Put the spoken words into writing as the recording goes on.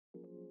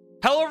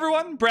Hello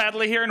everyone,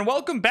 Bradley here, and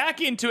welcome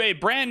back into a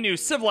brand new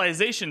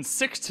Civilization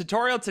 6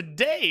 tutorial.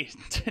 Today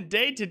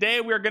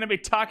we're going to be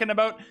talking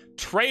about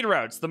trade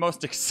routes, the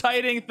most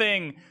exciting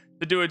thing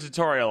to do a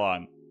tutorial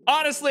on.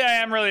 Honestly, I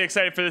am really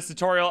excited for this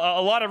tutorial. A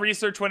lot of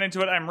research went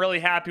into it. I'm really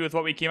happy with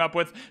what we came up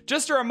with.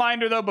 Just a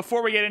reminder though,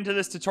 before we get into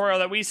this tutorial,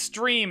 that we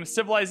stream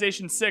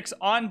Civilization 6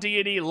 on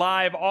Deity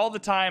live all the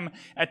time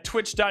at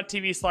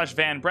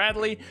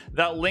twitch.tv/VanBradley.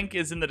 That link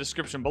is in the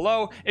description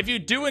below. If you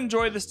do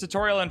enjoy this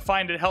tutorial and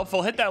find it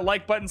helpful, hit that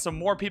like button so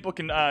more people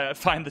can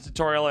find the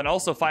tutorial and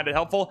also find it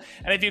helpful.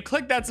 And if you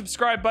click that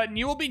subscribe button,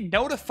 you will be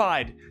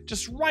notified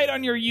just right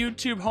on your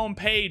YouTube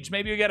homepage.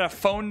 Maybe you get a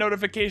phone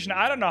notification.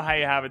 I don't know how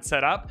you have it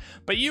set up,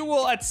 but you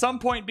will at some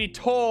point be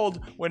told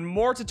when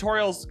more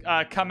tutorials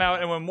come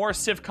out and when more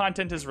Civ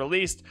content is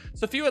released.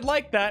 So if you would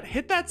like that,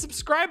 hit that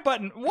subscribe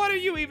button. What are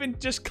you even?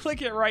 Just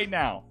click it right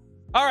now.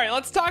 All right,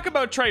 let's talk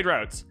about trade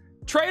routes.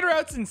 Trade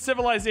routes in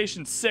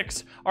Civilization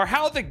 6 are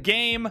how the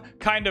game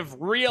kind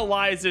of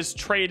realizes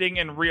trading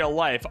in real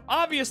life.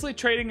 Obviously,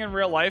 trading in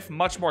real life,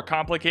 much more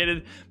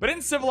complicated, but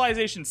in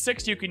Civilization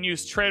 6, you can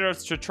use trade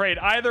routes to trade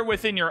either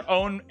within your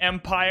own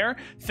empire.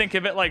 Think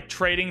of it like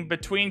trading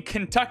between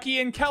Kentucky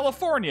and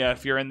California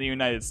if you're in the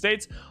United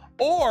States,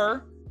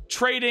 or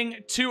trading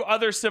to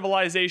other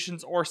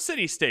civilizations or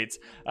city-states.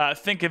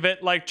 Think of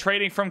it like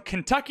trading from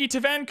Kentucky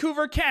to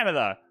Vancouver,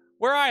 Canada,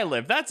 where I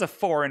live. That's a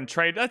foreign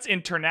trade. That's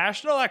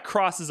international. That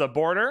crosses a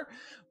border,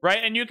 right?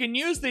 And you can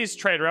use these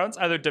trade routes,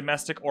 either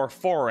domestic or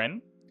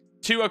foreign,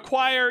 to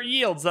acquire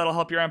yields that'll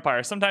help your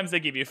empire. Sometimes they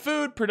give you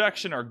food,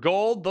 production, or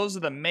gold. Those are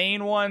the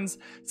main ones.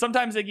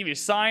 Sometimes they give you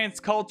science,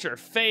 culture,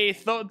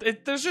 faith.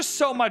 There's just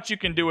so much you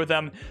can do with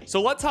them.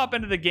 So let's hop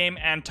into the game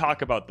and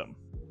talk about them.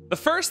 The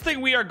first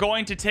thing we are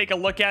going to take a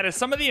look at is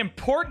some of the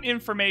important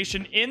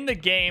information in the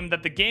game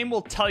that the game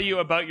will tell you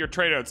about your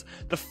trade routes.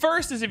 The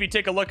first is if you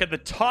take a look at the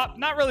top,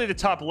 not really the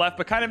top left,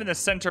 but kind of in the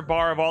center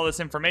bar of all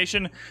this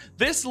information,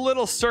 this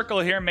little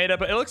circle here made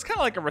up, it looks kind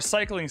of like a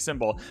recycling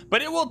symbol,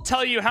 but it will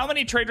tell you how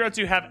many trade routes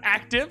you have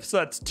active, so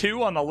that's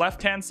 2 on the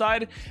left-hand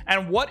side,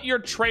 and what your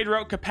trade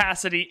route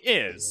capacity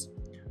is,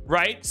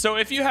 right? So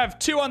if you have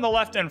 2 on the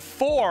left and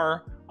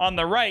 4 on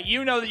the right,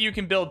 you know that you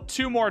can build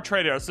 2 more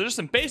trade routes. So just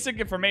some basic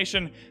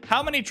information.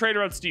 How many trade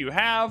routes do you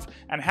have?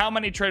 And how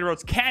many trade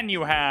routes can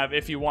you have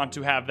if you want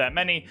to have that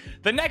many?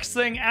 The next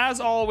thing, as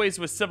always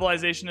with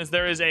Civilization, is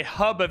there is a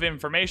hub of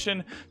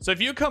information. So if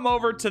you come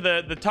over to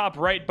the top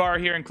right bar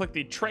here and click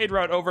the trade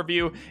route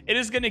overview, it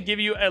is going to give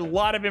you a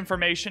lot of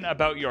information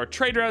about your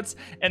trade routes.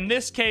 In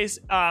this case,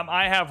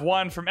 I have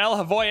one from El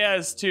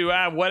Havoyes to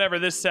whatever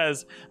this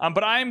says.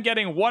 But I am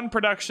getting 1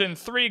 production,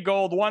 3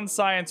 gold, 1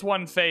 science,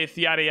 1 faith,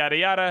 yada, yada,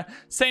 yada.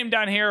 Same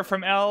down here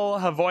from El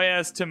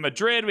Havoyes to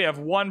Madrid. We have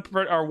 1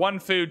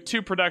 food,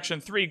 2 production,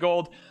 3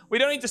 gold. We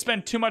don't need to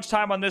spend too much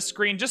time on this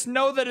screen. Just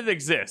know that it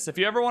exists. If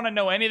you ever want to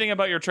know anything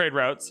about your trade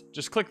routes,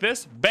 just click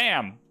this.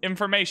 Bam!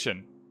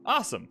 Information.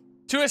 Awesome.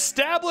 To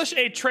establish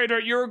a trader,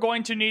 you're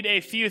going to need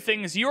a few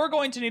things. You're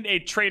going to need a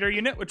trader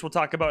unit, which we'll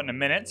talk about in a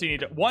minute. So you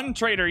need 1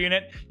 trader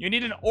unit. You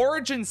need an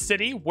origin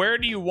city. Where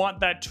do you want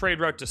that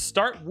trade route to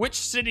start? Which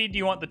city do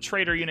you want the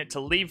trader unit to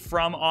leave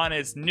from on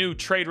its new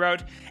trade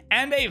route?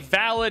 And a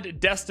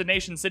valid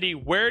destination city.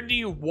 Where do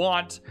you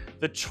want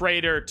the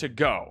trader to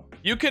go?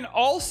 You can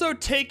also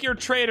take your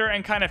trader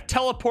and kind of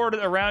teleport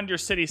it around your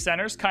city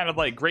centers, kind of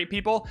like Great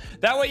People.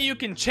 That way you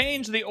can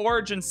change the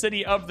origin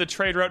city of the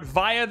trade route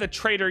via the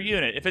trader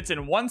unit. If it's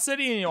in one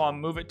city and you want to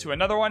move it to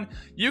another one,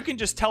 you can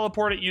just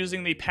teleport it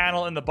using the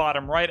panel in the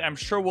bottom right. I'm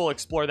sure we'll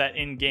explore that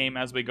in game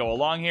as we go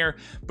along here.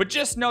 But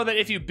just know that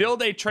if you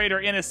build a trader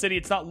in a city,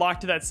 it's not locked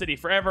to that city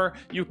forever.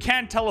 You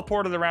can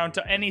teleport it around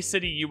to any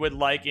city you would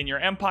like in your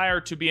empire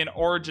to be an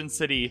origin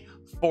city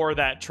for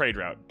that trade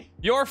route.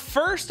 Your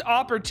first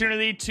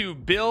opportunity to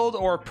build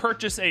or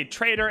purchase a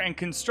trader and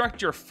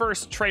construct your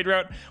first trade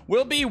route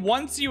will be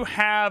once you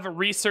have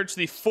researched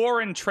the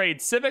foreign trade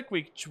civic,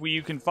 which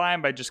you can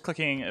find by just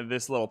clicking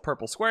this little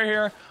purple square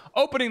here,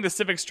 opening the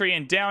civics tree,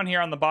 and down here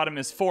on the bottom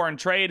is foreign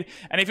trade.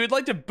 And if you'd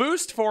like to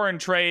boost foreign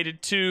trade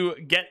to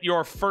get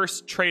your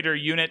first trader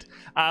unit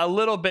a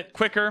little bit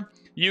quicker,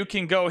 you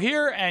can go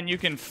here and you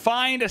can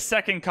find a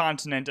second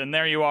continent, and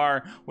there you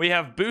are. We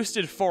have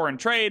boosted foreign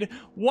trade.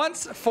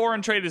 Once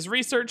foreign trade is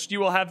researched,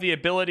 you will have the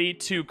ability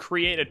to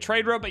create a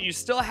trade route, but you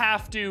still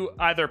have to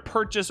either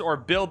purchase or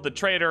build the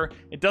trader.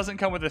 It doesn't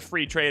come with a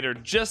free trader,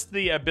 just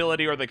the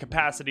ability or the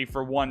capacity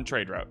for 1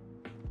 trade route.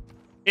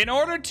 In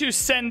order to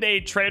send a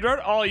trade route,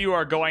 all you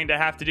are going to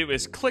have to do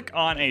is click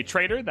on a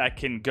trader that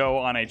can go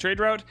on a trade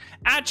route.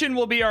 Aachen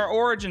will be our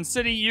origin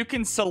city. You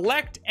can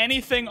select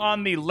anything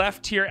on the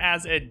left here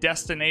as a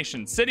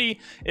destination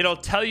city. It'll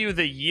tell you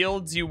the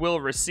yields you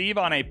will receive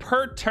on a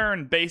per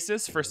turn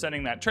basis for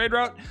sending that trade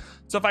route.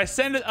 So if I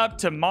send it up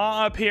to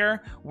Ma up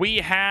here, we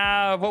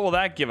have, what will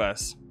that give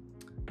us?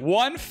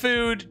 1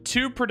 food,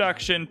 2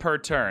 production per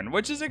turn,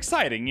 which is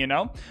exciting, you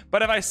know?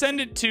 But if I send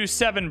it to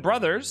 7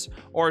 brothers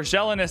or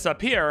Gelinus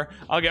up here,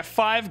 I'll get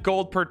 5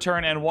 gold per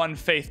turn and 1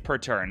 faith per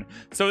turn.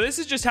 So this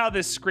is just how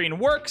this screen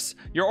works.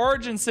 Your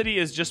origin city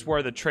is just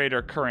where the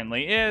trader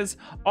currently is.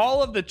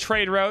 All of the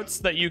trade routes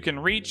that you can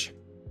reach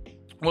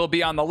will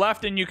be on the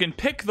left, and you can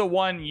pick the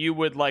one you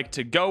would like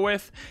to go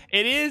with.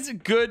 It is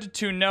good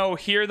to know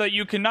here that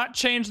you cannot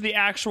change the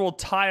actual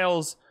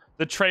tiles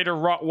the trader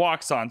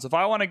walks on. So if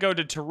I want to go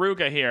to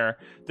Taruga here,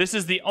 this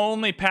is the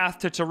only path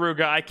to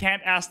Taruga. I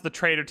can't ask the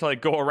trader to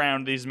like go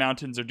around these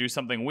mountains or do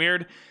something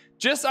weird.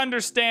 Just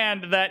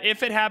understand that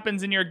if it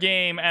happens in your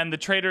game and the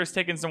trader has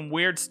taken some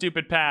weird,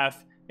 stupid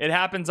path, it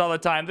happens all the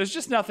time. There's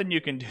just nothing you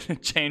can do to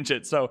change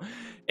it. So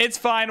it's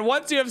fine.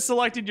 Once you have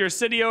selected your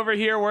city over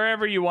here,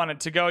 wherever you want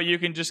it to go, you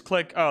can just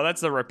click, oh,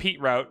 that's the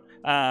repeat route.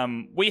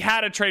 We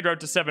had a trade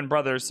route to 7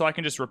 brothers, so I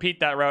can just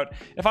repeat that route.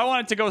 If I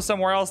wanted to go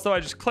somewhere else, though,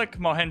 I just click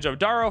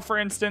Mohenjo-Daro, for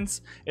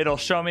instance. It'll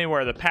show me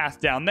where the path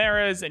down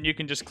there is, and you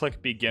can just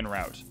click begin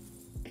route.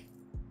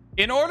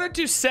 In order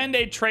to send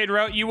a trade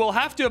route, you will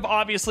have to have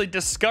obviously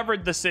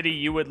discovered the city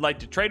you would like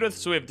to trade with.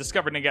 So we have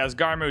discovered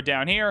Nagaz-Garmu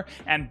down here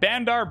and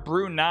Bandar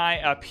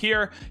Brunei up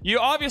here. You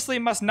obviously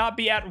must not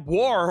be at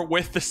war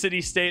with the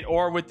city-state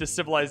or with the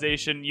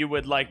civilization you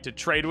would like to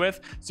trade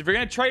with. So if you're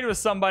going to trade with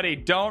somebody,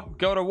 don't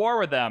go to war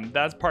with them.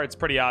 That part's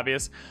pretty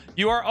obvious.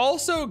 You are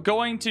also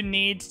going to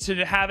need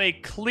to have a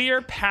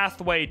clear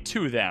pathway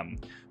to them.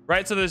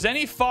 Right, so if there's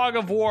any fog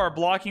of war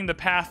blocking the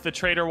path the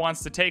trader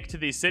wants to take to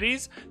these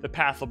cities, the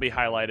path will be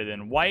highlighted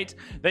in white,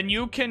 then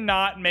you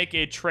cannot make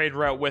a trade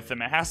route with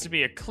them. It has to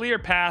be a clear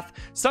path.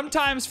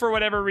 Sometimes, for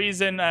whatever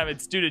reason,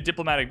 it's due to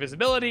diplomatic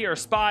visibility or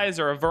spies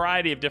or a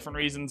variety of different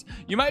reasons.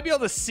 You might be able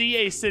to see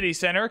a city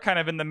center kind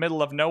of in the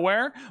middle of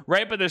nowhere,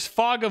 right? But there's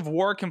fog of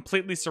war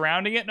completely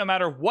surrounding it. No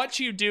matter what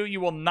you do, you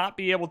will not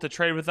be able to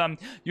trade with them.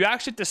 You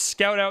actually have to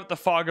scout out the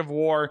fog of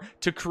war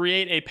to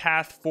create a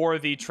path for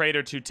the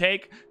trader to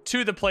take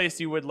to the place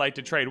you would like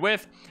to trade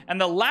with. And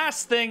the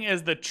last thing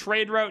is the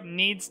trade route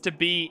needs to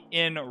be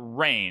in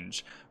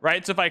range,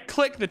 right? So if I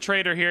click the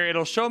trader here,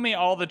 it'll show me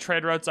all the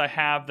trade routes I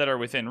have that are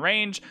within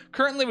range.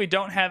 Currently, we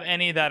don't have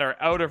any that are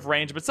out of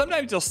range, but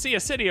sometimes you'll see a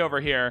city over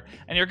here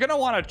and you're going to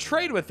want to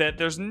trade with it.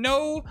 There's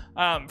no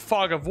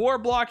fog of war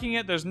blocking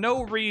it. There's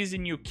no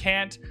reason you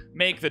can't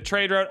make the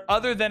trade route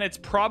other than it's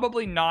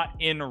probably not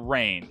in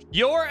range.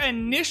 Your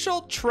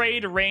initial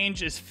trade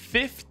range is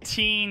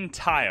 15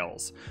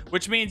 tiles,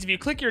 which means if you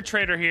click your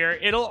trader here,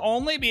 it'll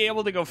only be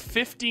able to go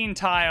 15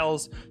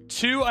 tiles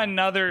to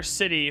another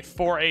city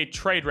for a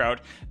trade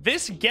route.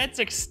 This gets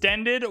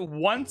extended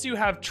once you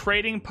have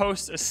trading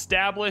posts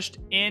established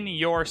in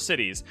your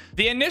cities.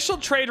 The initial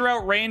trade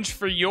route range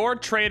for your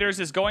traders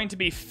is going to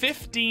be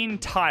 15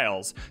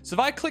 tiles. So if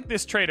I click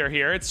this trader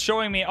here, it's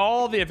showing me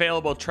all the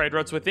available trade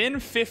routes within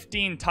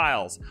 15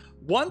 tiles.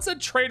 Once a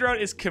trade route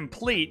is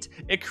complete,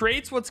 it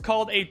creates what's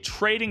called a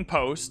trading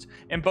post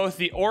in both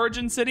the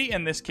origin city,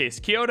 in this case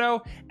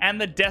Kyoto,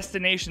 and the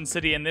destination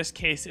city, in this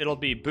case it'll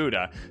be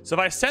Buda. So if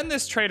I send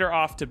this trader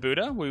off to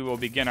Buda, we will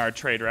begin our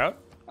trade route.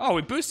 Oh,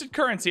 we boosted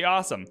currency,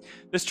 awesome.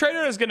 This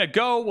trader is gonna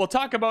go, we'll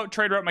talk about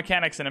trade route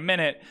mechanics in a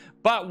minute,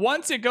 but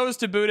once it goes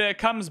to Buda, it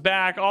comes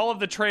back, all of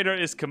the trader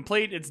is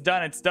complete, it's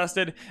done, it's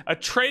dusted. A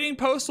trading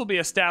post will be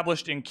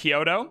established in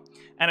Kyoto,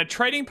 and a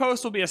trading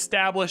post will be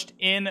established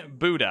in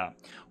Buda.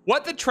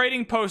 What the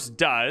trading post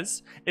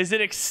does is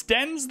it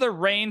extends the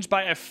range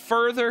by a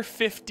further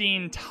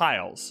 15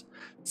 tiles.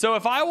 So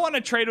if I want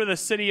to trade with a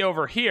city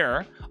over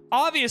here,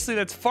 obviously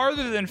that's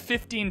farther than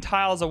 15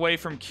 tiles away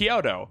from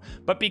Kyoto.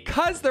 But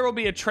because there will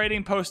be a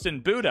trading post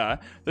in Buda,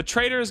 the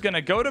trader is going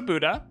to go to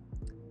Buda,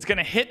 it's going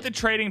to hit the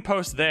trading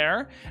post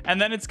there, and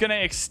then it's going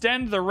to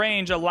extend the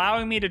range,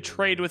 allowing me to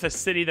trade with a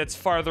city that's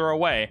farther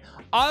away.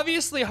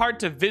 Obviously hard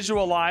to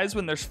visualize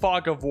when there's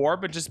fog of war,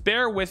 but just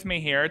bear with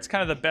me here. It's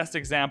kind of the best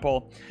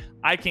example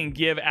I can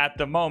give at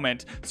the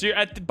moment. So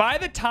you're by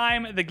the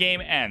time the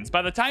game ends,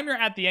 by the time you're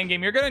at the end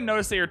game, you're going to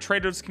notice that your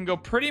traders can go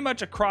pretty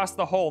much across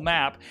the whole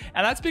map,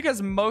 and that's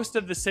because most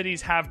of the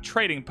cities have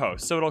trading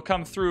posts. So it'll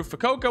come through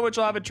Fukuoka, which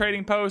will have a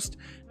trading post,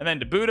 and then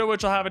to Buda,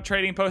 which will have a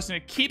trading post, and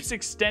it keeps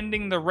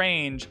extending the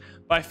range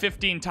by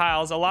 15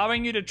 tiles,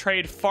 allowing you to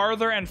trade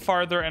farther and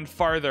farther and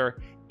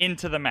farther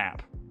into the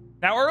map.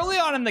 Now, early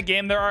on in the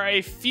game, there are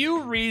a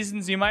few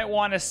reasons you might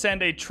want to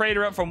send a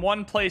trader up from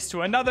one place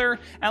to another,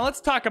 and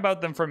let's talk about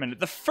them for a minute.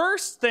 The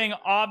first thing,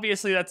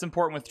 obviously, that's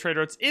important with trade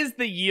routes is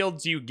the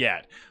yields you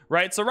get,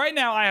 right? So right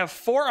now, I have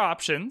 4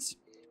 options,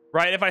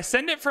 right? If I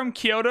send it from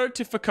Kyoto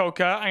to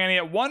Fukuoka, I'm going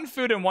to get 1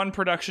 food and 1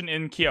 production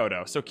in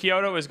Kyoto. So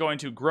Kyoto is going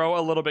to grow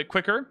a little bit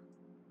quicker,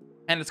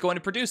 and it's going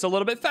to produce a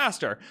little bit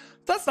faster.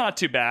 That's not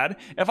too bad.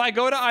 If I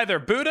go to either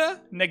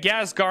Buda,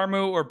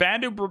 Nagaz-Garmu, or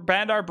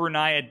Bandar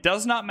Brunei, it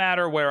does not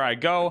matter where I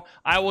go,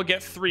 I will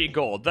get 3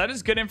 gold. That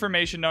is good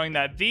information, knowing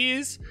that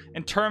these,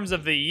 in terms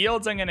of the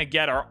yields I'm going to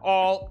get, are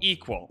all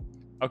equal.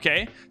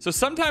 Okay, so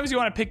sometimes you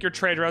want to pick your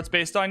trade routes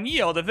based on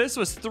yield. If this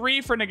was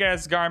 3 for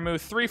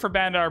Nagaz-Garmu, 3 for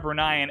Bandar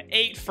Brunei, and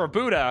 8 for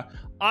Buda,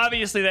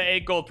 obviously that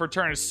 8 gold per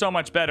turn is so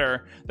much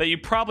better that you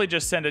probably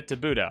just send it to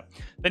Buddha.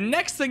 The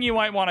next thing you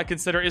might want to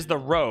consider is the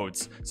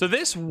roads. So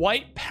this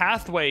white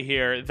pathway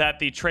here that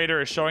the trader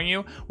is showing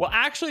you will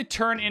actually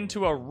turn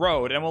into a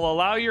road and will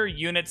allow your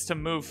units to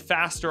move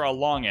faster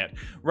along it,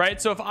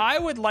 right? So if I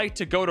would like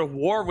to go to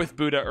war with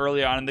Buddha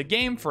early on in the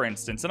game, for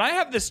instance, and I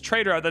have this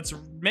trader out that's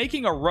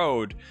making a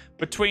road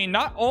between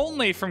not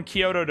only from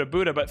Kyoto to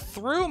Buddha, but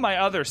through my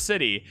other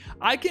city,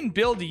 I can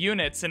build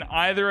units in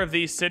either of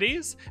these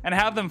cities and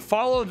have them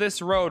follow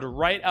this road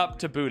right up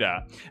to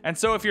Buddha. And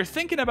so if you're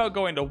thinking about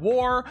going to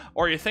war,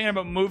 or you're thinking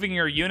about moving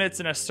your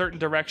units in a certain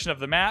direction of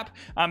the map,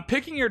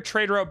 picking your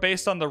trade route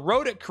based on the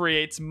road it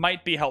creates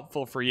might be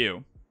helpful for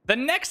you. The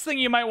next thing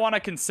you might want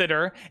to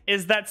consider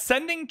is that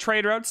sending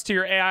trade routes to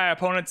your AI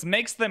opponents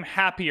makes them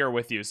happier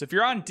with you. So if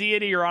you're on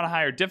deity or on a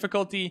higher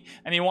difficulty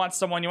and you want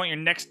your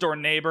next door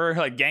neighbor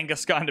like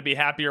Genghis Khan to be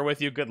happier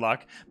with you, good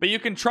luck. But you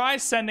can try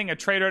sending a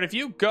trade route. If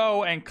you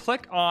go and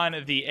click on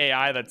the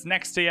AI that's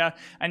next to you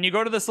and you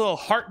go to this little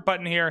heart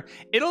button here,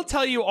 it'll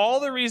tell you all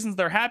the reasons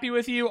they're happy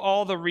with you,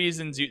 all the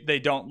reasons they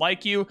don't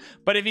like you.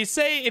 But if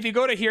you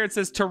go to here, it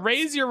says to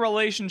raise your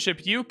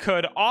relationship, you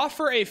could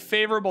offer a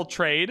favorable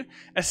trade,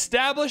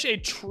 establish a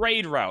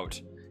trade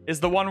route is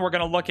the one we're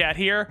going to look at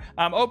here.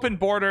 Open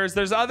borders.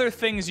 There's other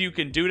things you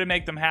can do to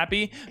make them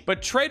happy,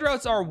 but trade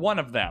routes are one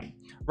of them,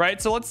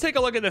 right? So let's take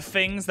a look at the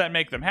things that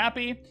make them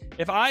happy.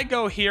 If I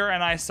go here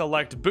and I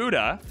select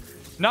Buddha,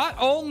 not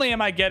only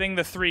am I getting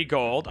the 3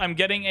 gold, I'm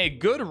getting a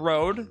good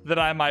road that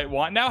I might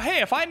want. Now,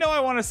 hey, if I know I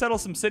want to settle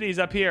some cities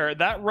up here,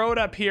 that road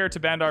up here to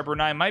Bandar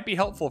Brunei might be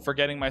helpful for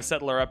getting my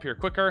settler up here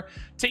quicker.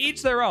 To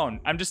each their own.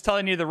 I'm just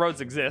telling you the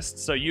roads exist,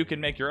 so you can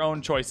make your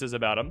own choices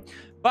about them.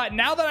 But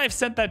now that I've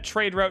sent that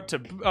trade route to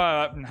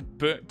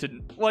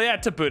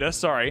Buddha,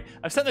 sorry.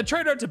 I've sent the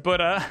trade route to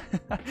Buddha.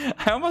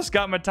 I almost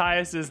got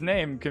Matthias's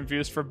name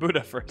confused for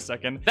Buddha for a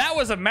second. That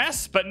was a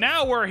mess, but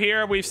now we're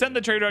here. We've sent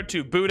the trade route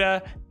to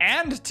Buddha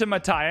and to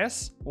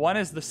Matthias. One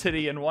is the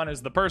city and one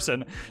is the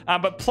person.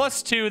 But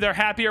 +2, they're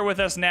happier with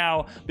us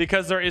now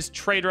because there is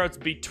trade routes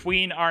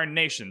between our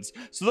nations.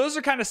 So those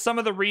are kind of some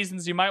of the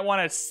reasons you might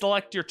want to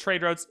select your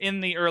trade routes in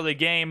the early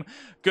game.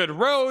 Good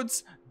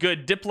roads,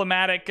 good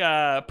diplomatic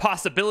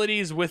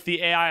possibilities with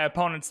the AI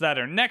opponents that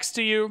are next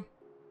to you.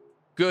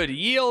 Good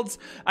yields.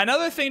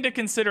 Another thing to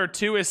consider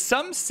too is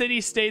some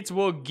city-states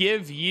will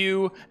give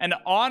you an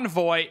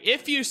envoy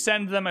if you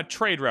send them a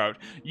trade route.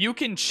 You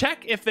can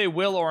check if they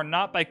will or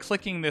not by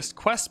clicking this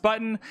quest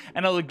button,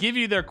 and it'll give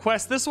you their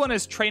quest. This one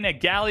is train a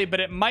galley, but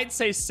it might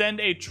say send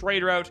a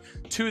trade route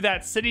to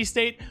that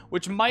city-state,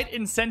 which might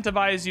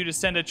incentivize you to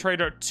send a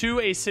trade route to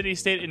a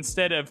city-state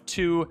instead of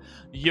to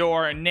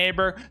your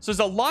neighbor. So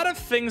there's a lot of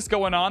things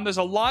going on. There's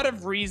a lot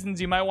of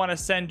reasons you might want to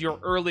send your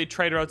early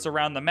trade routes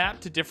around the map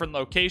to different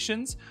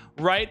locations,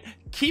 right?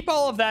 Keep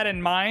all of that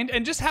in mind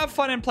and just have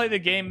fun and play the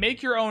game.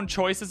 Make your own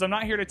choices. I'm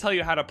not here to tell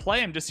you how to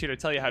play. I'm just here to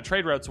tell you how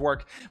trade routes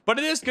work. But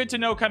it is good to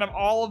know kind of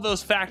all of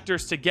those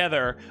factors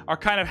together are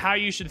kind of how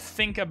you should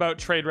think about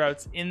trade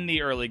routes in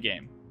the early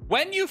game.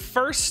 When you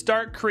first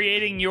start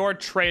creating your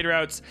trade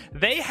routes,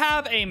 they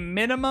have a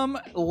minimum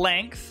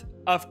length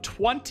of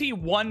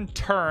 21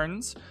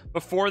 turns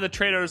before the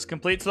trade route is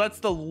complete. So that's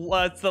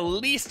the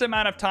least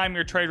amount of time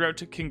your trade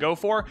route can go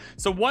for.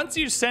 So once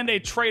you send a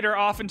trader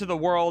off into the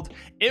world,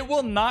 it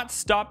will not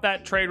stop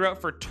that trade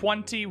route for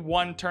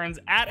 21 turns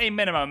at a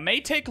minimum. It may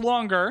take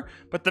longer,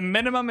 but the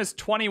minimum is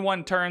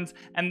 21 turns,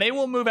 and they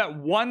will move at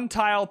 1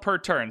 tile per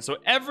turn. So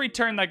every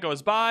turn that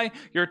goes by,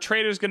 your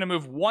trader is going to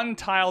move 1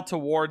 tile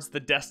towards the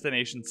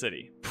destination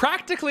city.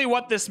 Practically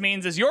what this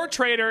means is your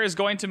trader is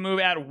going to move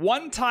at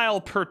 1 tile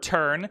per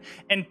turn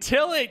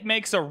until it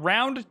makes a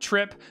round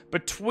trip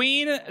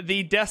between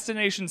the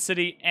destination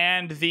city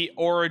and the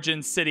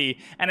origin city,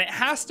 and it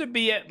has to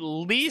be at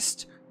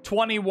least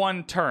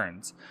 21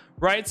 turns,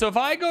 right? So if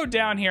I go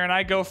down here and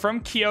I go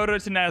from Kyoto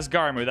to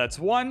Nazgarmu, that's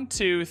 1,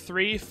 2,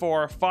 3,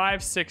 4,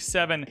 5, 6,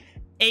 7,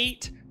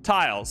 8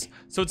 tiles.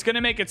 So it's going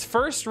to make its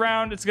first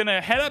round. It's going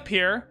to head up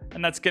here,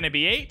 and that's going to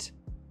be 8,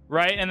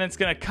 right? And then it's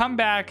going to come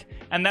back,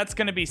 and that's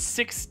going to be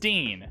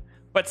 16.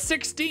 But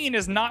 16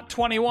 is not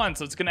 21,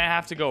 so it's going to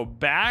have to go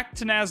back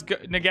to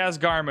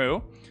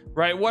Nazgarmu,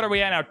 right? What are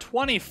we at now?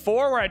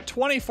 24. We're at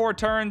 24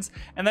 turns,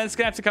 and then it's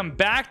going to have to come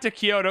back to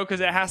Kyoto because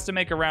it has to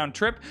make a round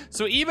trip.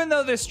 So even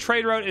though this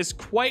trade route is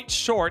quite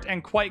short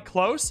and quite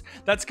close,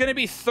 that's going to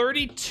be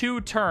 32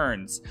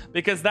 turns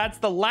because that's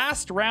the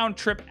last round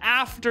trip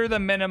after the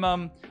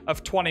minimum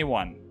of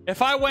 21.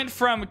 If I went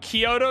from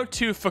Kyoto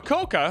to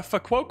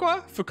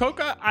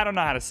Fukuoka, I don't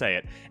know how to say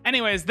it.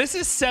 Anyways, this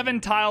is 7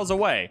 tiles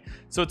away.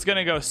 So it's going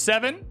to go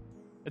 7.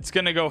 It's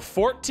going to go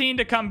 14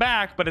 to come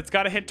back, but it's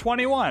got to hit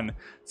 21.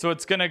 So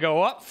it's going to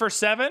go up for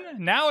 7.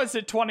 Now it's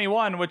at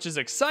 21, which is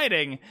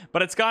exciting,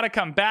 but it's got to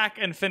come back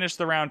and finish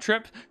the round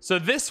trip. So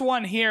this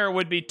one here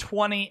would be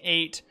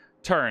 28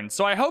 turns.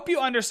 So I hope you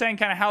understand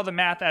kind of how the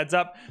math adds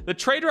up. The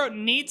trade route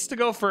needs to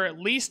go for at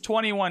least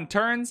 21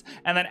 turns,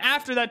 and then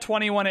after that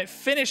 21, it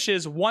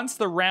finishes once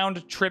the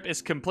round trip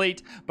is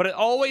complete, but it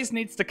always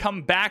needs to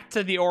come back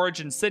to the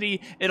origin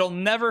city. It'll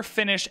never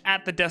finish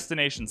at the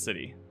destination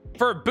city.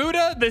 For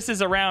Buddha, this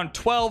is around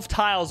 12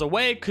 tiles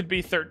away, could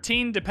be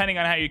 13 depending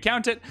on how you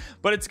count it,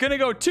 but it's going to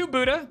go to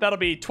Buddha, that'll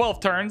be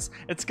 12 turns.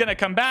 It's going to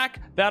come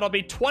back, that'll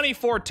be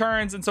 24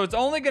 turns, and so it's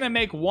only going to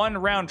make one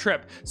round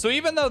trip. So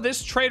even though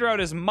this trade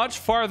route is much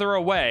farther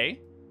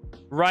away,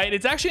 right,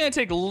 it's actually going to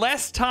take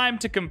less time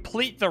to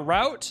complete the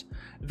route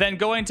than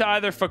going to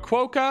either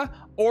Fukuoka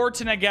or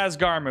to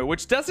Nagasgarmu,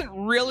 which doesn't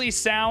really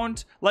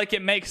sound like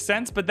it makes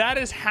sense, but that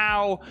is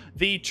how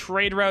the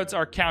trade routes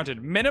are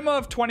counted. Minimum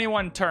of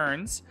 21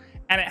 turns,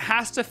 and it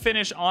has to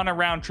finish on a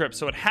round trip,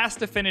 so it has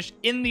to finish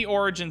in the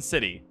origin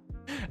city.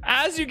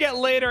 As you get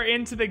later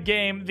into the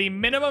game, the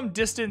minimum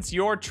distance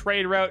your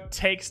trade route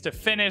takes to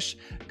finish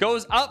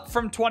goes up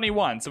from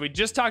 21. So we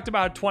just talked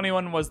about how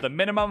 21 was the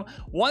minimum.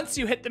 Once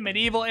you hit the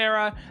medieval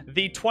era,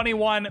 the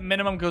 21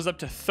 minimum goes up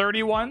to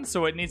 31,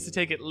 so it needs to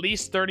take at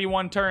least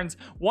 31 turns.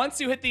 Once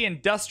you hit the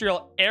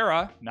industrial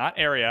era, not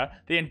area,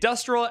 the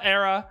industrial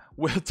era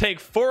will take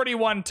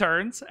 41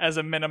 turns as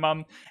a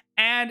minimum,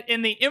 and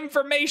in the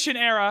information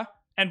era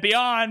and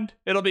beyond,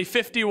 it'll be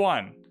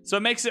 51. So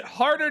it makes it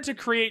harder to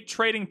create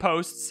trading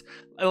posts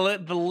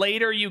the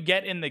later you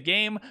get in the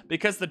game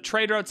because the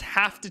trade routes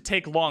have to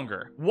take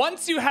longer.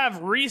 Once you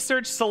have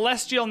research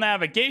celestial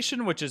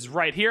navigation, which is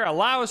right here,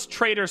 allows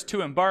traders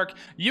to embark,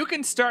 you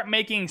can start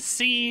making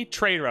sea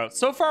trade routes.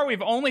 So far,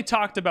 we've only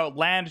talked about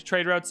land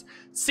trade routes.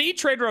 Sea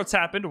trade routes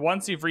happened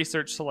once you've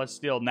researched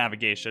celestial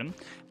navigation.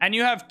 And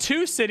you have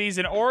two cities,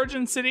 an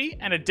origin city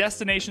and a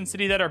destination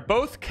city that are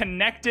both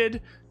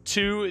connected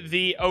to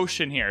the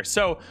ocean here.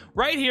 So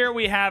right here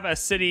we have a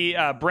city,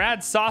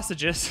 Brad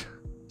Sausages.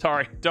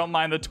 Sorry, don't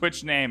mind the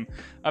Twitch name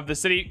of the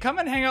city. Come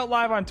and hang out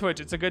live on Twitch.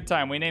 It's a good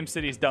time. We name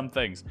cities dumb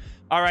things.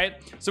 All right,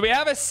 so we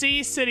have a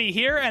sea city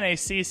here and a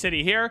sea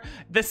city here.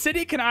 The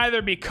city can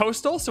either be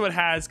coastal, so it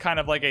has kind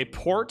of like a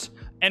port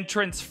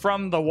entrance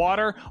from the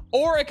water,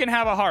 or it can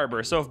have a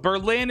harbor. So if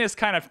Berlin is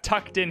kind of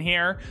tucked in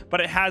here,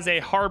 but it has a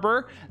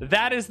harbor,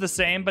 that is the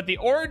same. But the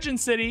origin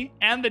city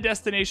and the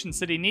destination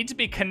city need to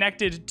be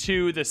connected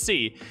to the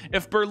sea.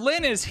 If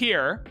Berlin is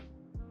here,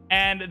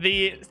 and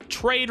the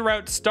trade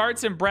route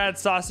starts in Brad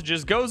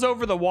Sausages, goes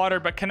over the water,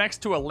 but connects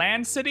to a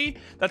land city,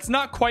 that's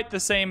not quite the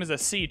same as a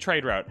sea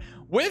trade route.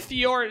 With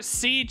your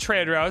sea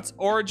trade routes,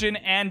 origin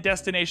and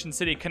destination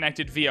city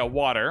connected via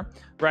water,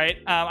 right?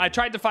 I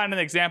tried to find an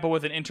example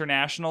with an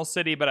international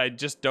city, but I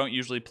just don't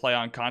usually play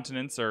on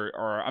continents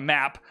or a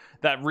map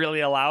that really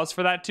allows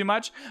for that too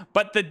much.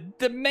 But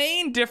the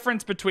main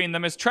difference between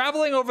them is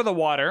traveling over the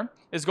water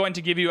is going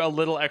to give you a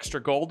little extra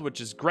gold,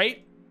 which is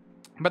great.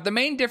 But the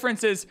main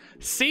difference is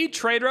sea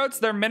trade routes,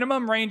 their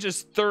minimum range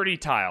is 30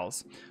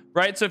 tiles,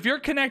 right? So if you're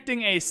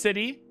connecting a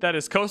city that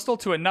is coastal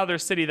to another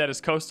city that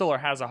is coastal or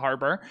has a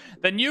harbor,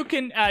 then you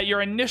can,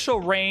 your initial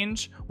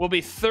range will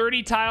be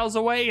 30 tiles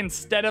away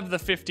instead of the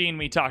 15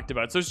 we talked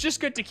about. So it's just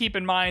good to keep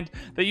in mind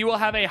that you will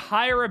have a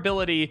higher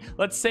ability.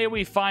 Let's say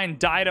we find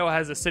Dido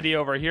has a city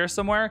over here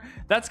somewhere.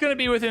 That's going to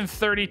be within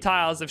 30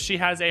 tiles if she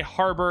has a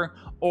harbor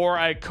or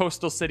a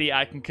coastal city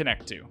I can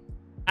connect to.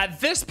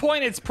 At this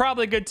point, it's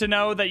probably good to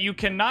know that you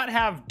cannot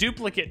have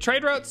duplicate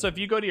trade routes. So if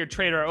you go to your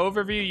trade route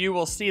overview, you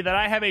will see that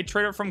I have a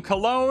trade route from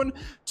Cologne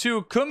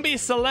to Kumbi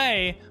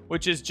Saleh,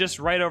 which is just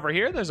right over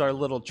here. There's our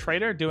little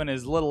trader doing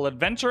his little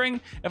adventuring.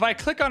 If I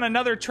click on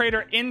another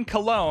trader in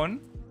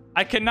Cologne,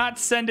 I cannot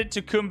send it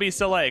to Kumbi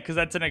Saleh because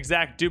that's an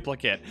exact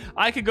duplicate.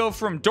 I could go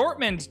from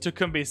Dortmund to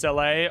Kumbi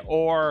Saleh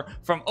or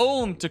from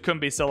Ulm to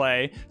Kumbi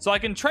Saleh. So I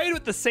can trade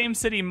with the same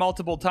city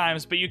multiple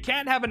times, but you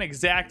can't have an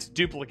exact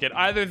duplicate.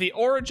 Either the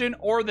origin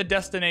or the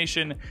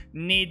destination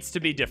needs to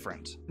be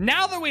different.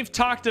 Now that we've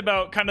talked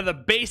about kind of the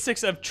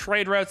basics of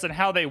trade routes and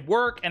how they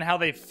work and how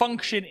they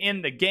function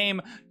in the game,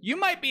 you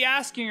might be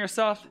asking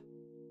yourself,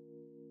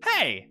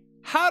 hey,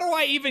 how do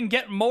I even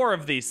get more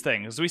of these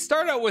things? We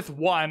start out with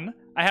one.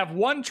 I have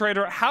one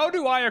trader. How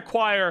do I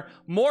acquire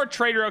more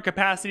trader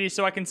capacity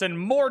so I can send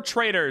more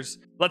traders?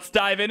 Let's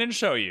dive in and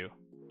show you.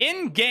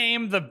 In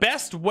game, the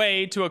best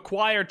way to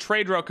acquire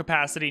trade route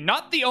capacity,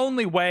 not the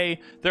only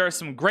way. There are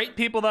some great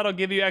people that'll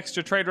give you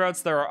extra trade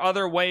routes. There are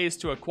other ways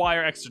to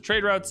acquire extra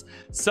trade routes.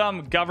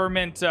 Some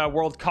government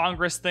World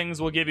Congress things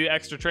will give you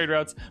extra trade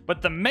routes.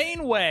 But the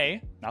main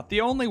way, not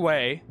the only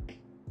way,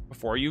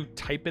 before you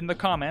type in the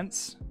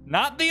comments,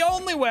 not the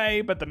only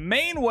way, but the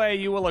main way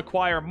you will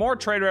acquire more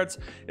trade routes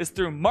is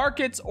through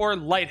markets or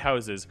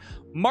lighthouses.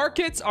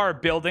 Markets are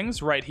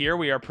buildings. Right here,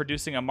 we are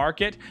producing a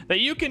market that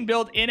you can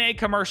build in a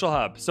commercial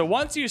hub. So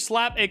once you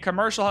slap a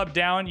commercial hub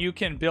down, you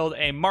can build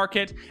a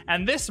market,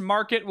 and this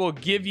market will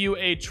give you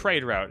a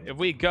trade route. If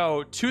we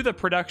go to the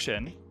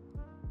production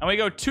and we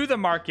go to the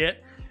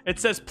market, it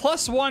says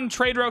 +1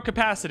 trade route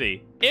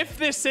capacity. If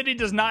this city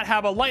does not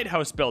have a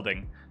lighthouse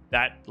building,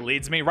 that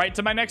leads me right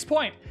to my next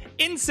point.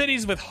 In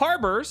cities with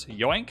harbors,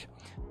 yoink,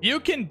 you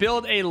can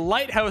build a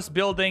lighthouse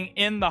building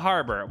in the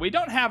harbor. We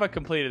don't have a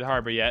completed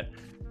harbor yet.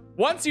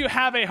 Once you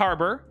have a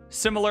harbor,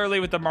 similarly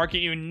with the market,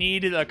 you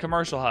need a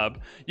commercial hub.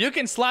 You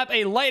can slap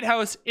a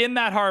lighthouse in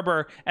that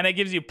harbor, and it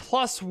gives you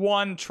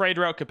 +1 trade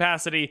route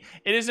capacity.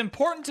 It is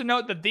important to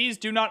note that these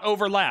do not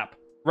overlap,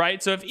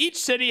 right? So if each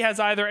city has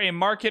either a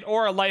market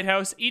or a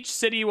lighthouse, each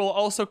city will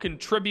also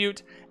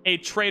contribute a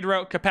trade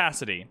route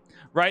capacity,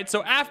 right?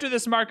 So after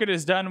this market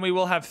is done, we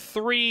will have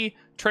 3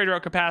 trade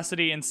route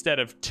capacity instead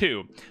of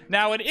 2.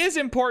 Now, it is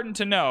important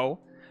to know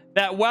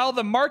that while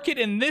the market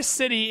in this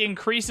city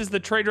increases the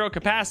trade route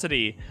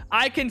capacity,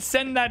 I can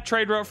send that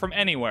trade route from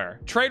anywhere.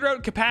 Trade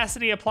route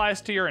capacity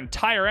applies to your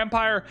entire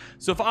empire.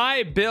 So if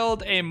I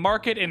build a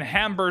market in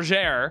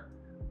Hamburger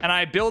and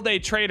I build a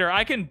trader,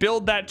 I can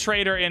build that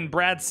trader in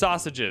Brad's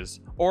Sausages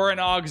or in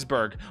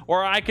Augsburg,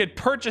 or I could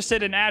purchase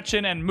it in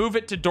Aachen and move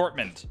it to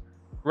Dortmund,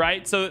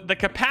 right? So the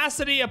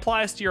capacity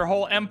applies to your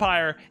whole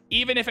empire,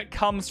 even if it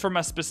comes from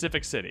a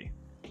specific city.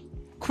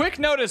 Quick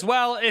note as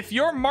well, if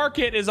your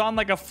market is on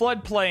like a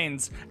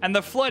floodplains and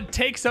the flood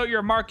takes out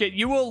your market,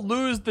 you will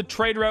lose the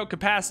trade route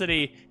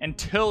capacity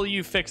until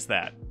you fix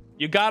that.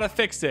 You gotta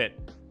fix it.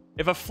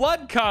 If a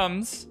flood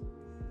comes,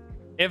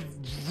 if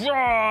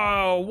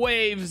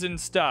waves and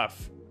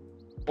stuff,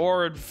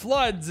 or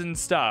floods and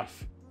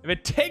stuff, if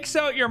it takes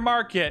out your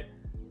market,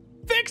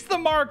 fix the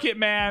market,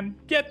 man.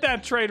 Get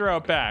that trade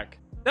route back.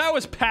 That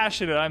was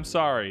passionate, I'm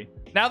sorry.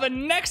 Now the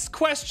next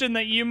question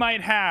that you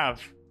might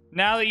have,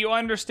 now that you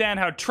understand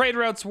how trade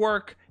routes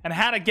work and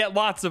how to get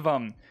lots of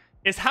them,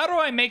 is how do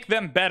I make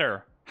them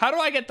better? How do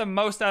I get the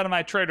most out of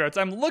my trade routes?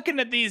 I'm looking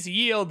at these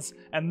yields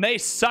and they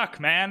suck,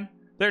 man.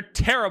 They're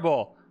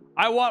terrible.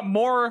 I want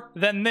more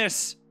than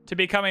this to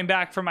be coming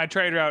back from my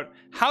trade route.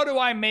 How do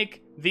I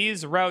make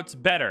these routes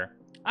better?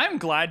 I'm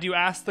glad you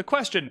asked the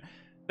question.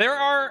 There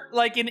are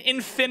like an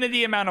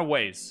infinity amount of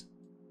ways.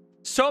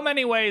 So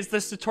many ways.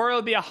 This tutorial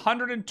would be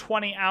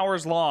 120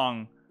 hours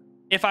long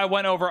if I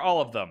went over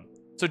all of them.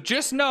 So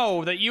just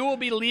know that you will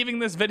be leaving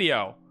this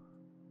video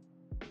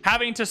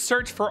having to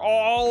search for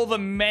all the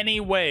many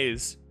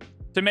ways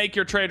to make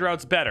your trade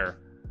routes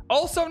better.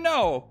 Also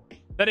know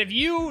that if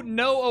you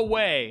know a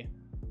way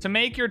to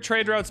make your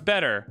trade routes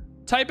better,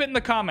 type it in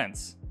the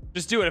comments.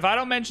 Just do it. If I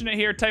don't mention it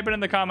here, type it in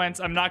the comments.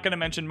 I'm not going to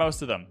mention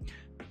most of them.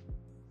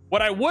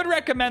 What I would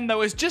recommend,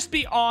 though, is just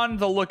be on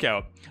the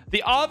lookout.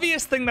 The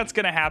obvious thing that's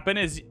going to happen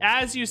is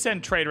as you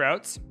send trade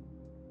routes,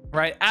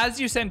 right? As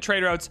you send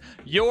trade routes,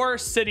 your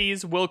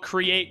cities will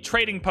create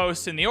trading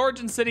posts in the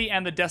origin city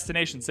and the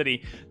destination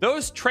city.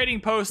 Those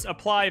trading posts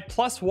apply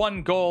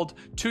 +1 gold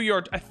to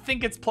your, I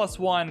think it's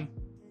 +1.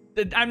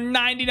 I'm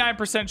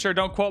 99% sure.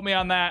 Don't quote me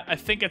on that. I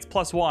think it's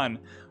 +1,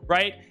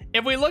 right?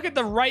 If we look at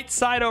the right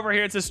side over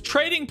here, it says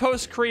trading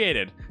post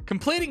created.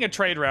 Completing a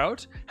trade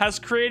route has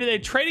created a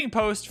trading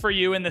post for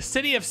you in the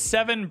city of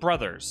 7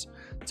 Brothers.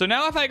 So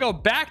now if I go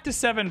back to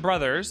 7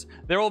 Brothers,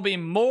 there will be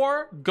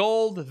more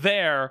gold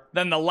there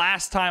than the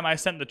last time I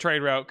sent the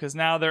trade route, because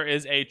now there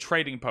is a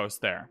trading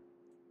post there,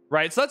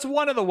 right? So that's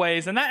one of the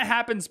ways, and that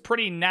happens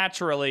pretty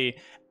naturally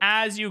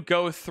as you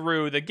go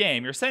through the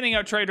game. You're sending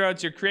out trade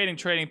routes, you're creating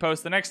trading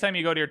posts. The next time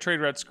you go to your trade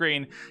route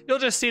screen, you'll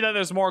just see that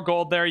there's more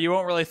gold there. You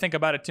won't really think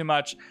about it too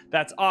much.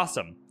 That's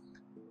awesome.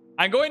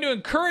 I'm going to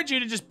encourage you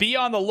to just be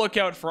on the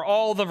lookout for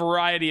all the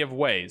variety of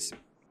ways.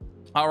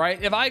 All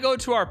right, if I go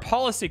to our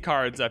policy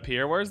cards up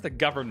here, where's the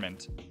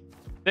government?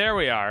 There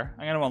we are.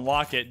 I'm going to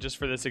unlock it just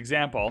for this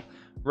example,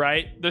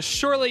 right?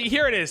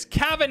 Here it is,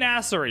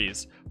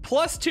 Cavanasseries,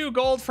 +2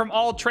 gold from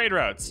all trade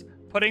routes.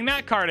 Putting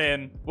that card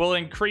in will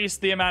increase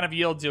the amount of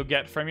yields you'll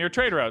get from your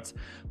trade routes.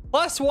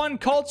 +1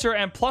 culture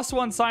and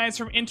 +1 science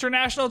from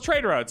international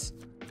trade routes.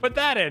 Put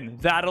that in.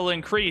 That'll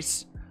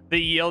increase the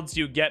yields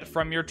you get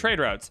from your trade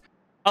routes.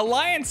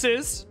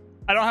 Alliances.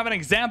 I don't have an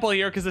example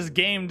here because this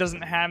game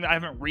doesn't have, I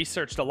haven't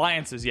researched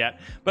alliances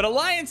yet, but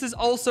alliances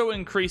also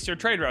increase your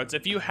trade routes.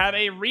 If you have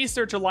a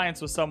research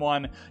alliance with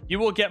someone, you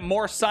will get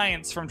more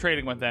science from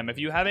trading with them. If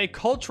you have a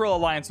cultural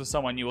alliance with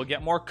someone, you will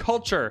get more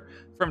culture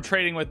from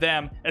trading with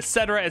them,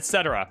 etc.,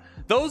 etc.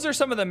 Those are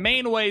some of the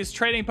main ways: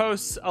 trading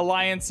posts,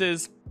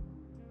 alliances,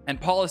 and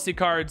policy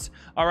cards.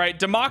 All right,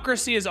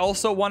 democracy is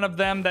also one of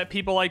them that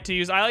people like to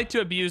use. I like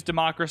to abuse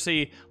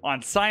democracy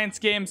on science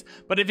games,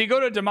 but if you go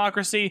to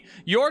democracy,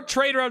 your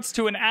trade routes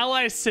to an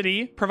ally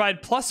city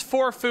provide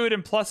 +4 food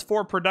and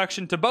 +4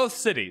 production to both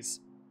cities,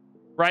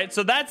 right?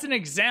 So that's an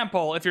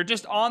example. If you're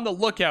just on the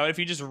lookout, if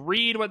you just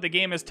read what the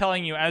game is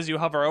telling you as you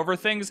hover over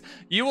things,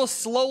 you will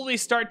slowly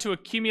start to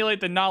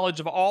accumulate the knowledge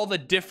of all the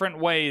different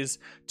ways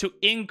to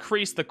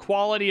increase the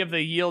quality of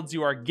the yields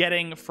you are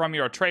getting from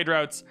your trade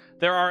routes.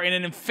 There are an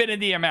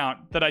infinity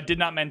amount that I did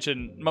not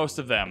mention most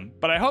of them,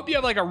 but I hope you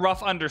have like a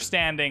rough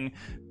understanding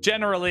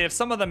generally of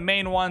some of the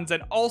main ones,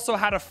 and also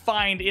how to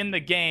find in the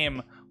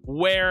game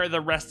where the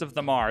rest of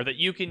them are that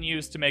you can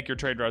use to make your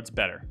trade routes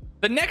better.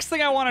 The next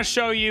thing I want to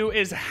show you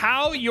is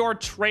how your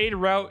trade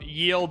route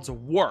yields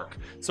work.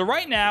 So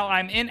right now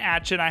I'm in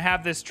Atchin. I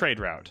have this trade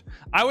route.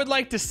 I would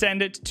like to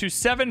send it to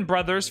 7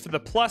 brothers for the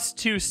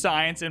 +2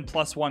 science and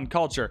 +1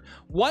 culture.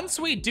 Once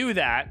we do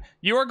that,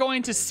 you are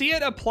going to see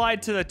it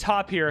applied to the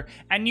top here,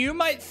 and you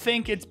might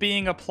think it's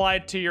being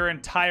applied to your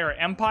entire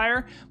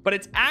empire, but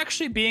it's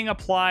actually being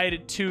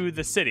applied to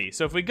the city.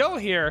 So if we go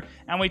here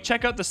and we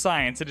check out the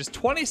science, it is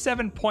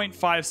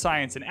 27.5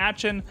 science in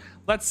Atchin.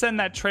 Let's send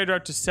that trade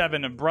route to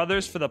 7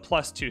 brothers for the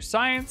 +2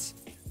 science.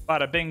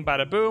 Bada bing,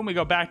 bada boom. We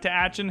go back to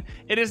Atchin.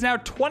 It is now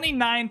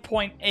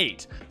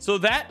 29.8. So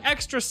that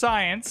extra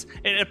science,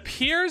 it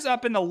appears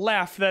up in the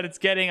left that it's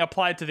getting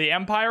applied to the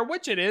empire,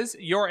 which it is.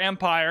 Your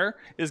empire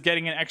is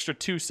getting an extra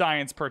 2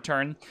 science per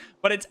turn,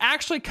 but it's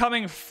actually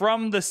coming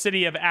from the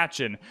city of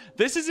Atchin.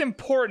 This is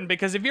important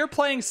because if you're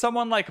playing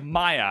someone like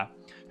Maya,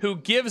 who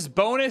gives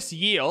bonus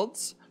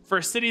yields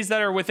for cities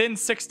that are within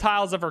 6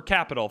 tiles of her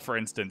capital, for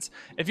instance.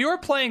 If you are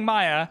playing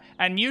Maya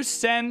and you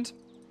send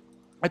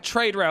a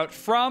trade route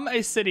from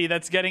a city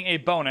that's getting a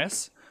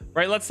bonus,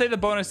 right? Let's say the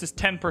bonus is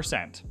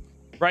 10%,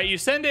 right? You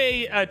send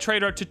a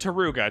trade route to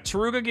Taruga.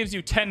 Taruga gives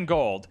you 10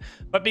 gold,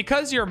 but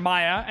because you're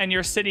Maya and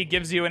your city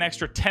gives you an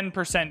extra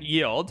 10%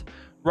 yield,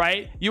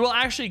 right? You will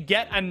actually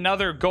get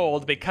another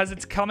gold because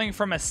it's coming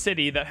from a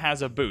city that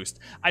has a boost.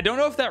 I don't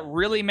know if that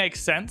really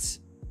makes sense,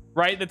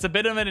 right? That's a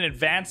bit of an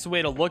advanced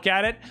way to look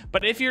at it,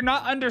 but if you're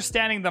not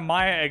understanding the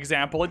Maya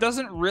example, it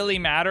doesn't really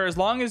matter as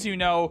long as you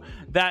know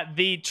that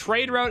the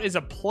trade route is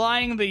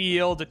applying the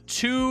yield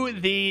to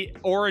the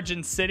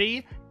origin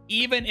city,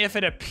 even if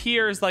it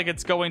appears like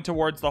it's going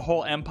towards the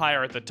whole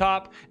empire at the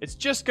top. It's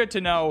just good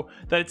to know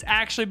that it's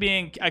actually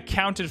being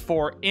accounted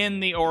for in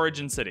the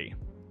origin city.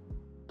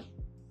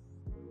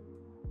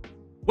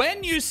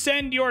 When you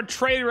send your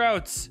trade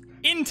routes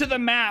into the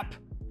map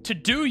to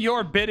do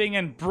your bidding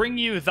and bring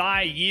you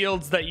thy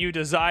yields that you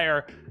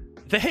desire,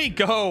 they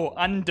go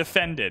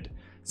undefended.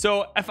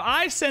 So if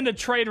I send a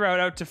trade route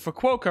out to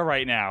Fukuoka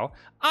right now,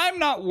 I'm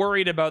not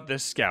worried about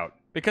this scout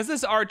because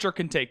this archer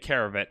can take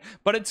care of it.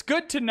 But it's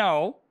good to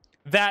know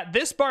that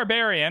this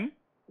barbarian,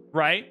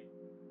 right,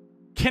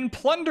 can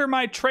plunder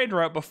my trade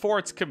route before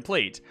it's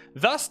complete,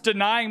 thus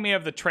denying me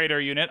of the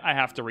trader unit I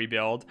have to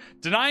rebuild,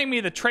 denying me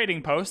the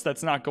trading post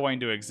that's not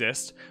going to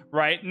exist,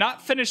 right?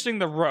 Not finishing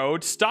the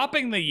road,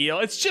 stopping the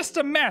yield. It's just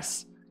a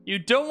mess. You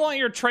don't want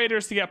your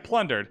traders to get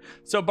plundered.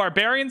 So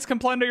barbarians can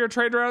plunder your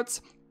trade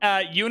routes.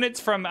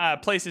 Units from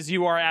places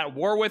you are at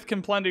war with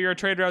can plunder your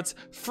trade routes.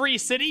 Free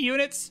city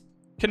units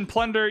can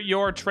plunder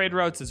your trade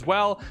routes as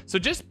well. So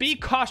just be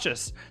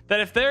cautious that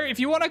if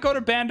you want to go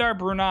to Bandar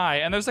Brunei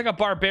and there's like a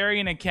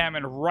barbarian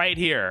encampment right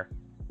here,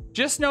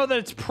 just know that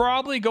it's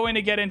probably going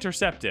to get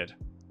intercepted,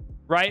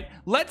 right?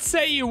 Let's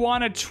say you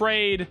want to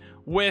trade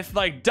with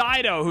like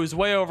Dido, who's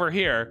way over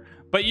here,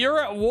 but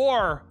you're at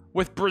war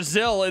with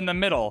Brazil in the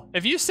middle.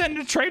 If you send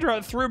a trade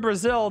route through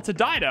Brazil to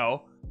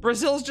Dido,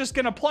 Brazil's just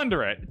gonna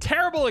plunder it.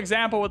 Terrible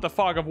example with the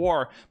fog of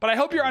war, but I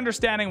hope you're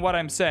understanding what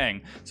I'm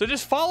saying. So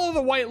just follow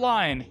the white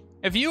line.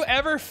 If you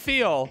ever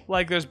feel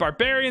like there's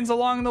barbarians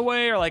along the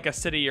way, or like a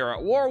city you're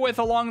at war with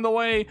along the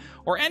way,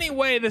 or any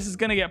way this is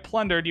going to get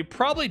plundered, you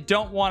probably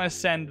don't want to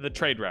send the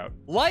trade route.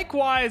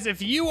 Likewise,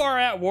 if you are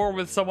at war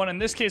with someone, in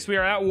this case we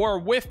are at war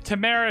with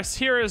Tamaris,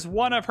 here is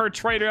one of her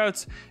trade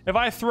routes. If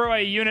I throw a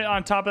unit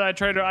on top of that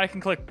trade route, I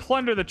can click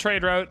plunder the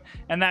trade route,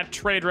 and that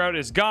trade route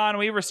is gone.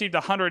 We received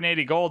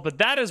 180 gold, but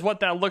that is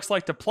what that looks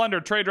like to plunder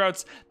trade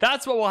routes.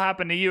 That's what will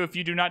happen to you if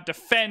you do not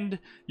defend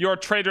your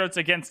trade routes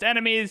against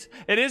enemies.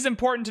 It is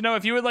important to know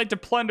if you would like to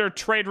plunder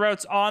trade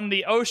routes on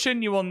the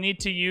ocean, you will need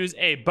to use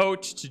a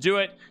boat to do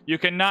it. You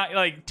cannot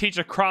like teach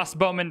a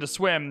crossbowman to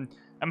swim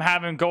and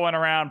have him going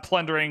around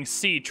plundering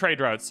sea trade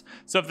routes.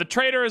 So if the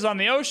trader is on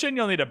the ocean,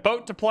 you'll need a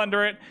boat to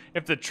plunder it.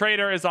 If the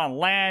trader is on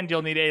land,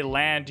 you'll need a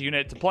land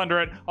unit to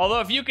plunder it.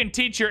 Although if you can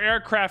teach your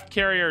aircraft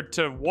carrier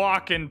to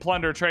walk and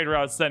plunder trade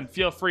routes, then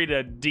feel free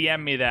to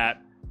DM me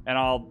that and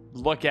I'll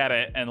look at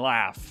it and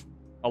laugh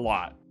a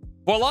lot.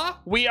 Voila,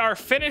 we are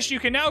finished. You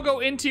can now go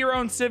into your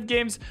own Civ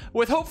games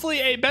with hopefully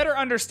a better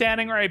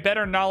understanding or a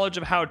better knowledge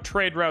of how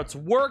trade routes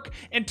work.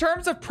 In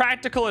terms of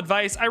practical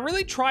advice, I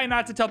really try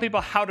not to tell people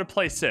how to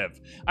play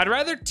Civ. I'd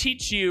rather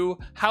teach you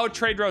how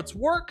trade routes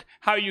work,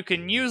 how you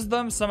can use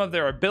them, some of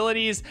their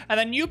abilities, and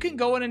then you can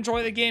go and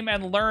enjoy the game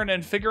and learn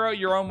and figure out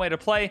your own way to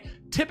play.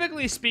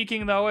 Typically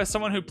speaking, though, as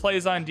someone who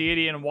plays on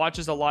Deity and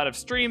watches a lot of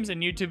streams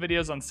and YouTube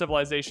videos on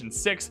Civilization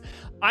 6,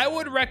 I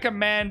would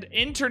recommend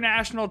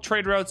international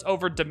trade routes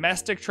over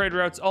domestic trade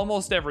routes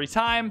almost every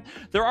time.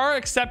 There are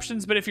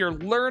exceptions, but if you're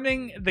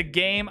learning the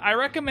game, I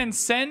recommend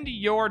send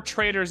your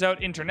traders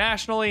out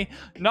internationally.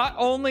 Not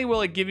only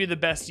will it give you the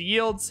best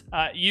yields,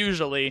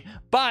 usually,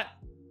 but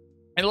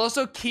it'll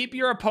also keep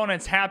your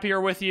opponents happier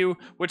with you,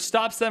 which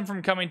stops them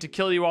from coming to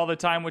kill you all the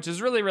time, which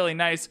is really, really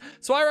nice.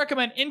 So I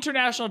recommend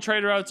international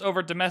trade routes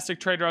over domestic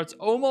trade routes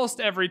almost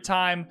every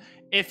time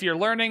if you're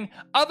learning.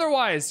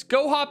 Otherwise,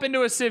 go hop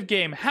into a Civ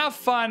game, have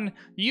fun,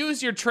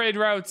 use your trade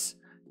routes,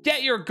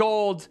 get your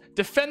gold,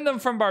 defend them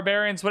from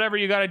barbarians, whatever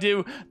you gotta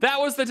do. That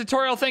was the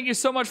tutorial. Thank you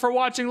so much for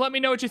watching. Let me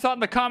know what you thought in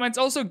the comments.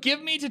 Also,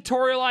 give me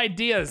tutorial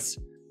ideas.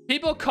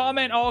 People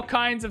comment all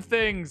kinds of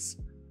things,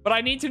 but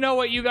I need to know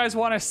what you guys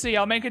want to see.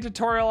 I'll make a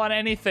tutorial on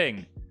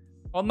anything.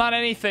 Well, not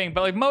anything,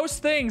 but like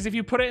most things, if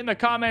you put it in the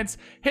comments,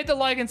 hit the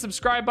like and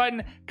subscribe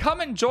button. Come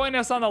and join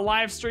us on the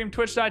live stream,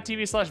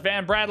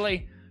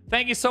 twitch.tv/VanBradley.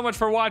 Thank you so much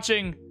for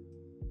watching.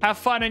 Have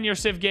fun in your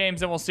Civ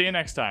games, and we'll see you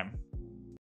next time.